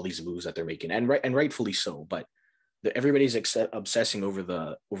over all these moves that they're making and rightfully so, but everybody's obsessing over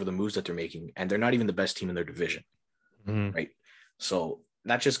the moves that they're making and they're not even the best team in their division. Mm-hmm. Right. So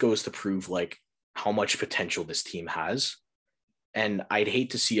that just goes to prove like how much potential this team has. And I'd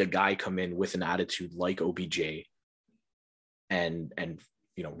hate to see a guy come in with an attitude like OBJ and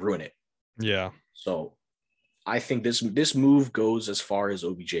ruin it. Yeah. So I think this move goes as far as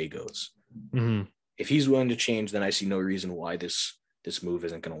OBJ goes. Mm-hmm. If he's willing to change, then I see no reason why this move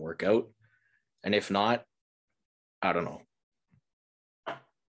isn't going to work out. And if not, I don't know.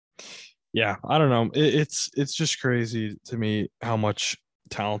 Yeah, I don't know. It's just crazy to me how much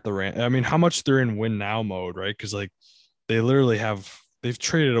talent how much they're in win now mode, right? Because like they literally they've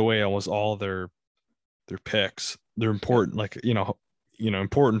traded away almost all their picks. They're important, like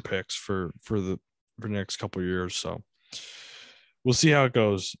important picks for the next couple of years. So we'll see how it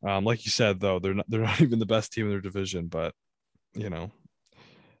goes. Like you said, though, they're not even the best team in their division, but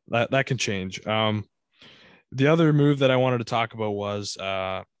that can change. The other move that I wanted to talk about was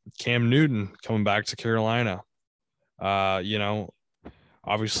Cam Newton coming back to Carolina.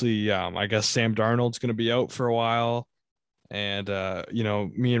 Obviously, I guess Sam Darnold's going to be out for a while. And,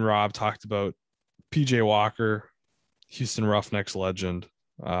 me and Rob talked about PJ Walker, Houston Roughnecks legend.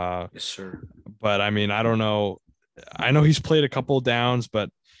 Yes, sir. But I mean, I don't know. I know he's played a couple of downs, but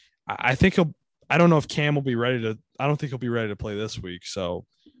I think I don't know if Cam will be I don't think he'll be ready to play this week. So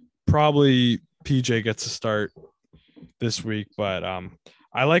probably PJ gets a start this week, but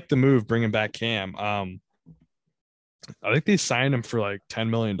I like the move bringing back Cam. I think they signed him for like $10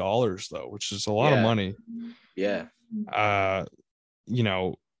 million though, which is a lot of money. Yeah. I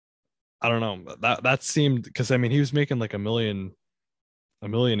don't know. That seemed because I mean he was making like $1 million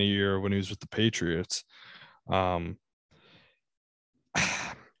a year when he was with the Patriots. The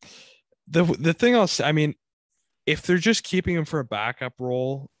thing I'll say, I mean, if they're just keeping him for a backup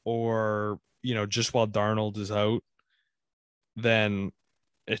role or just while Darnold is out, then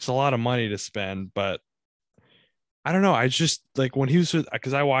it's a lot of money to spend. But I don't know. I just like when he was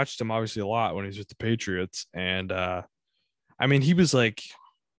because I watched him obviously a lot when he was with the Patriots, and I mean he was like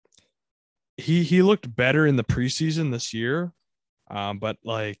he looked better in the preseason this year, but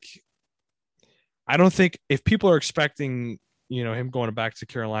like I don't think if people are expecting him going back to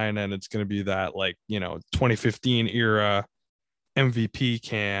Carolina and it's going to be that like 2015 era MVP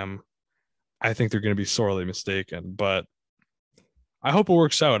Cam, I think they're going to be sorely mistaken. But I hope it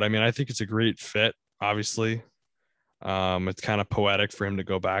works out. I mean, I think it's a great fit. Obviously, it's kind of poetic for him to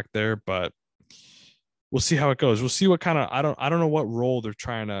go back there, but we'll see how it goes. We'll see what kind of I don't know what role they're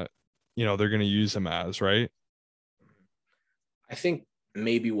trying to they're going to use him as, right? I think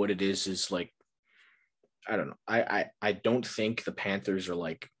maybe what it is like, I don't know. I don't think the Panthers are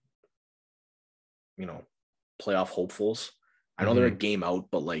like, playoff hopefuls. I know they're a game out,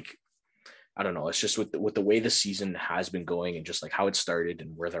 but like, I don't know. It's just with the way the season has been going and just like how it started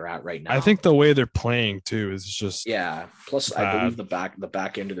and where they're at right now. I think the way they're playing too is just Plus, bad. I believe the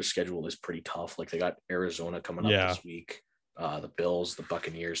back end of their schedule is pretty tough. Like they got Arizona coming up this week, the Bills, the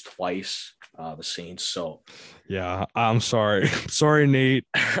Buccaneers twice, the Saints. So yeah, I'm sorry, sorry Nate,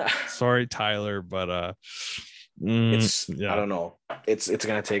 sorry Tyler, but I don't know. It's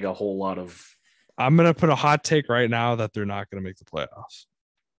gonna take a whole lot of. I'm gonna put a hot take right now that they're not gonna make the playoffs.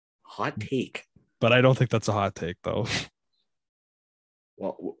 Hot take, but I don't think that's a hot take though.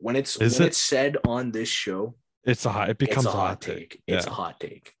 Well, when it's said on this show, it becomes a hot take. It's a hot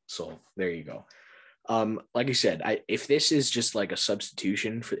take. So there you go. Like I said, if this is just like a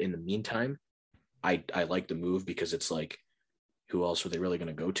substitution for in the meantime, I like the move because it's like, who else are they really going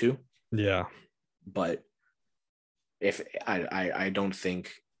to go to? Yeah. But if I don't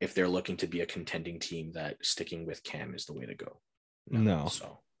think if they're looking to be a contending team that sticking with Cam is the way to go. No.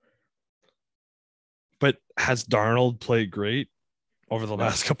 So. But has Darnold played great over the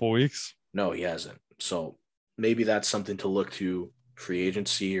last couple of weeks? No, he hasn't. So maybe that's something to look to free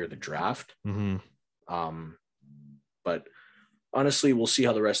agency or the draft. But honestly, we'll see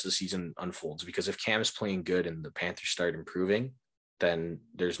how the rest of the season unfolds, because if Cam is playing good and the Panthers start improving, then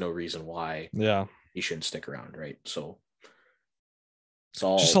there's no reason why he shouldn't stick around, right? So it's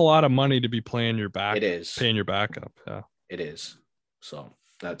all just a lot of money to be paying your backup. Yeah, it is. So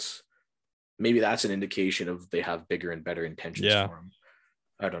maybe that's an indication of they have bigger and better intentions for him.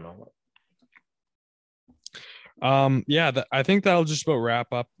 I don't know. I think that'll just about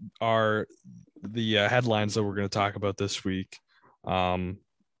wrap up the headlines that we're going to talk about this week.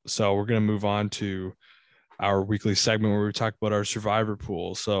 So we're going to move on to our weekly segment where we talk about our survivor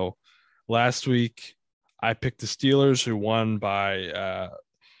pool. So last week I picked the Steelers, who won by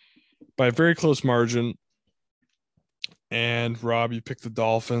a very close margin. And Rob, you picked the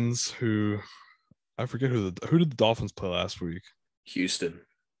Dolphins, who I forget who did the Dolphins play last week? Houston.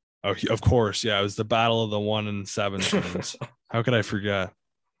 Oh, of course. Yeah. It was the battle of the 1-7 teams. How could I forget?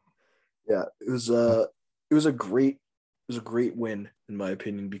 Yeah, it was a great win in my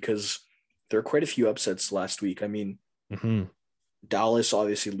opinion, because there are quite a few upsets last week. I mean, Dallas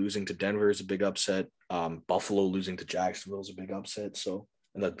obviously losing to Denver is a big upset. Buffalo losing to Jacksonville is a big upset. So,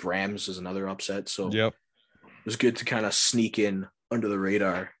 and the Rams is another upset. So it was good to kind of sneak in under the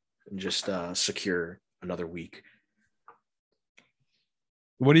radar and just secure another week.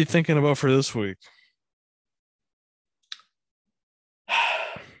 What are you thinking about for this week?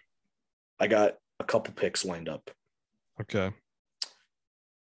 I got a couple picks lined up. Okay.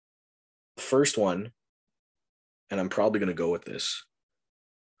 The first one, and I'm probably going to go with this.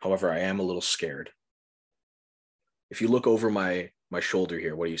 However, I am a little scared. If you look over my shoulder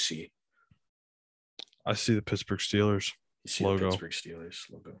here, what do you see? I see the Pittsburgh Steelers logo. The Pittsburgh Steelers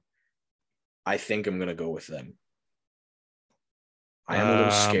logo. I think I'm going to go with them. I am a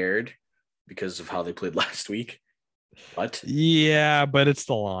little scared because of how they played last week. But it's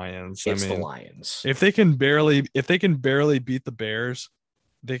the Lions. The Lions. If they can barely beat the Bears,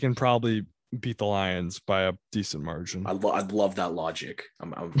 they can probably beat the Lions by a decent margin. I'd love that logic.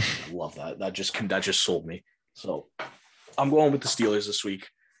 I love that. That just sold me. So I'm going with the Steelers this week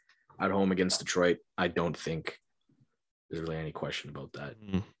at home against Detroit. I don't think there's really any question about that.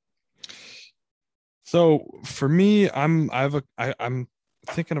 So for me, I'm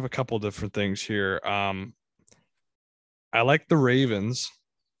thinking of a couple of different things here. I like the Ravens.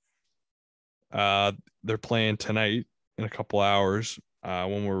 They're playing tonight in a couple hours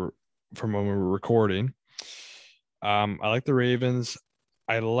when we're recording. I like the Ravens.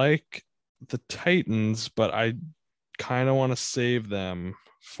 I like the Titans, but I kind of want to save them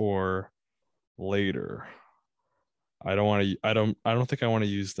for later. I don't think I want to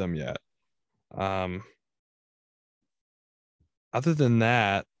use them yet. Other than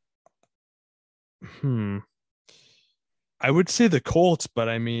that, I would say the Colts, but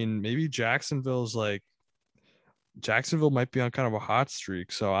I mean, maybe Jacksonville might be on kind of a hot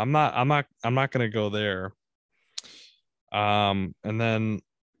streak, so I'm not going to go there. And then,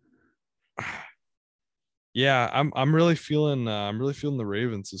 I'm really feeling the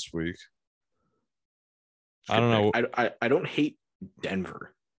Ravens this week. I don't know. I don't hate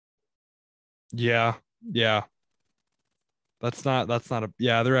Denver. Yeah. That's not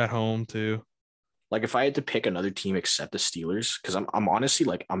they're at home too. Like if I had to pick another team except the Steelers, because I'm honestly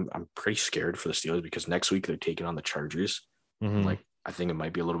like I'm pretty scared for the Steelers, because next week they're taking on the Chargers. Like I think it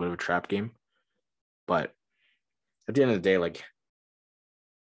might be a little bit of a trap game. But at the end of the day, like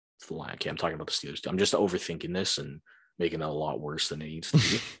It's the line. Okay, I'm talking about the Steelers. I'm just overthinking this and making it a lot worse than it needs to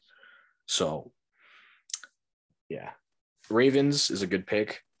be. So, yeah. Ravens is a good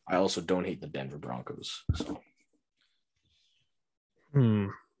pick. I also don't hate the Denver Broncos. So.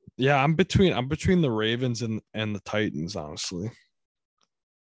 Yeah, I'm between the Ravens and the Titans, honestly.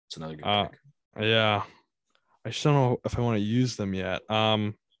 It's another good pick. Yeah. I just don't know if I want to use them yet.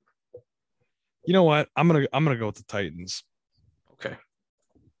 You know what? I'm gonna go with the Titans. Okay.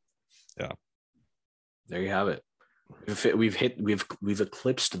 Yeah. There you have it. We've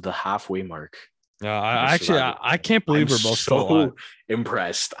eclipsed the halfway mark. Yeah, I can't believe we're both so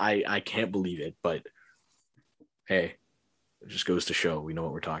impressed. I can't believe it, but hey, it just goes to show we know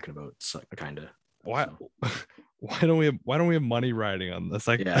what we're talking about. It's kind of why don't we have money riding on this?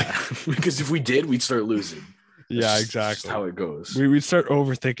 Like, yeah, because if we did, we'd start losing. Yeah, that's exactly. Just how it goes. We start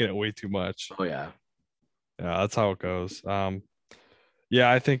overthinking it way too much. Oh yeah, that's how it goes.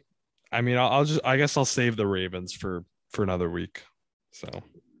 Yeah, I think. I mean, I guess I'll save the Ravens for another week. So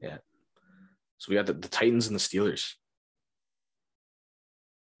yeah. So we got the Titans and the Steelers.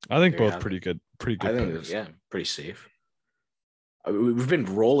 I think both pretty good. I think picks. Pretty safe. We've been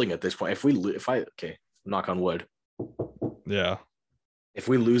rolling at this point. Okay, knock on wood. Yeah. If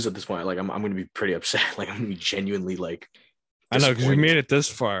we lose at this point, like I'm going to be pretty upset. Like I'm going to be genuinely like. I know because we made it this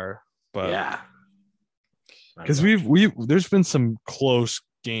far, but yeah. Because there's been some close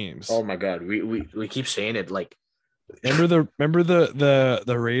games. Oh my god, we keep saying it like. Remember the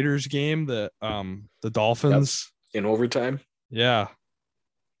Raiders game, the Dolphins in overtime. Yeah,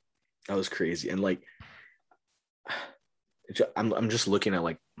 that was crazy, and like, I'm just looking at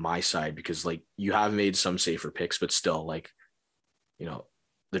like my side because like you have made some safer picks, but still like, you know,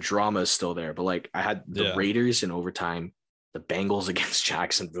 the drama is still there. But like I had the Raiders in overtime, the Bengals against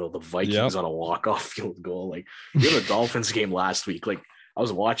Jacksonville, the Vikings on a walk-off field goal. Like you have the Dolphins game last week. Like I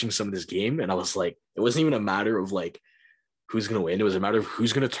was watching some of this game and I was like, it wasn't even a matter of like who's going to win. It was a matter of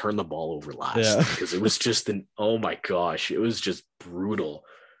who's going to turn the ball over last because it was just oh my gosh, it was just brutal.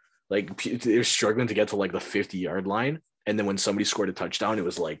 Like they were struggling to get to like the 50-yard line. And then when somebody scored a touchdown, it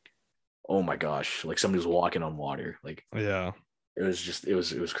was like, oh my gosh, like somebody was walking on water. Like, it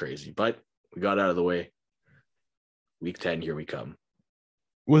was crazy, but we got out of the way. Week 10, here we come.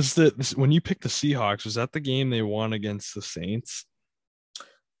 When you picked the Seahawks, was that the game they won against the Saints?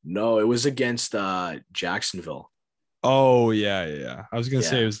 No, it was against Jacksonville. Oh, yeah. I was going to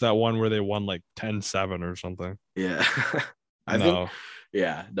say, it was that one where they won like 10-7 or something. Yeah. I think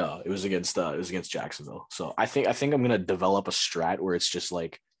it was against Jacksonville. So I think I'm going to develop a strat where it's just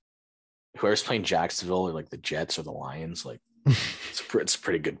like whoever's playing Jacksonville or like the Jets or the Lions, like it's a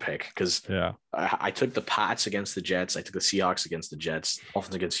pretty good pick because I took the Pats against the Jets. I took the Seahawks against the Jets,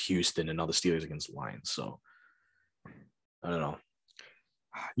 Dolphins against Houston, and now the Steelers against the Lions. So I don't know.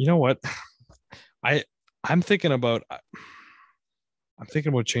 You know what? I'm thinking about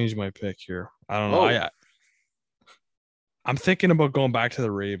changing my pick here. I don't know. I'm thinking about going back to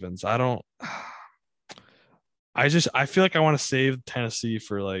the Ravens. I feel like I want to save Tennessee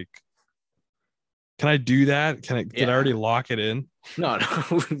for like. Can I do that? Did I already lock it in? No,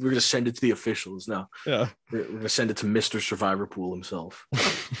 we're gonna send it to the officials now. Yeah, we're gonna send it to Mr. Survivor Pool himself.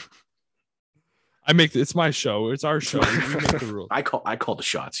 It's my show. It's our show. We make the rules. I call the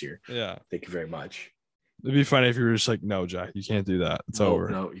shots here. Yeah. Thank you very much. It'd be funny if you were just like, no, Jack, you can't do that. It's over.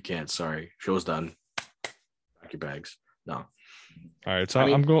 No, you can't. Sorry. Show's done. Pack your bags. No. All right. So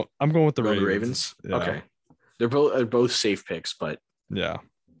I'm going with the Ravens. Yeah. Okay. They're both safe picks, but yeah.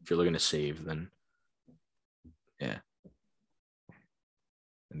 If you're looking to save, then yeah.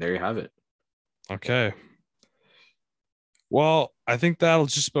 And there you have it. Okay. Well, I think that'll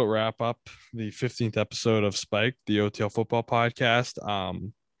just about wrap up the 15th episode of Spike, the OTL football podcast.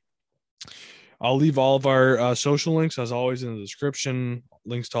 I'll leave all of our social links, as always, in the description,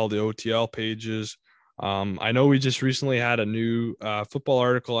 links to all the OTL pages. I know we just recently had a new football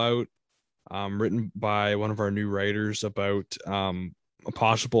article out written by one of our new writers about a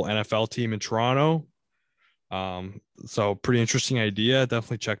possible NFL team in Toronto. So pretty interesting idea.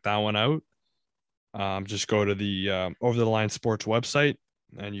 Definitely check that one out. Just go to the Over the Line Sports website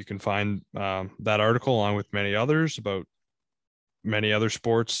and you can find that article along with many others about many other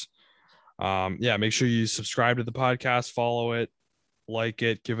sports. Make sure you subscribe to the podcast, follow it, like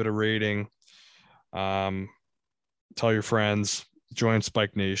it, give it a rating. Tell your friends, join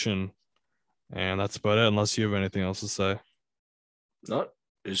Spike Nation. And that's about it, unless you have anything else to say. No,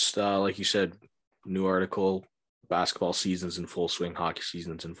 just like you said, new article, basketball season's in full swing, hockey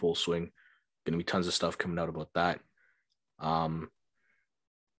season's in full swing. Going to be tons of stuff coming out about that.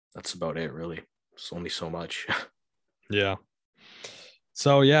 That's about it, really. It's only so much. Yeah.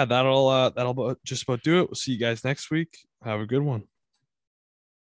 So yeah, that'll just about do it. We'll see you guys next week. Have a good one.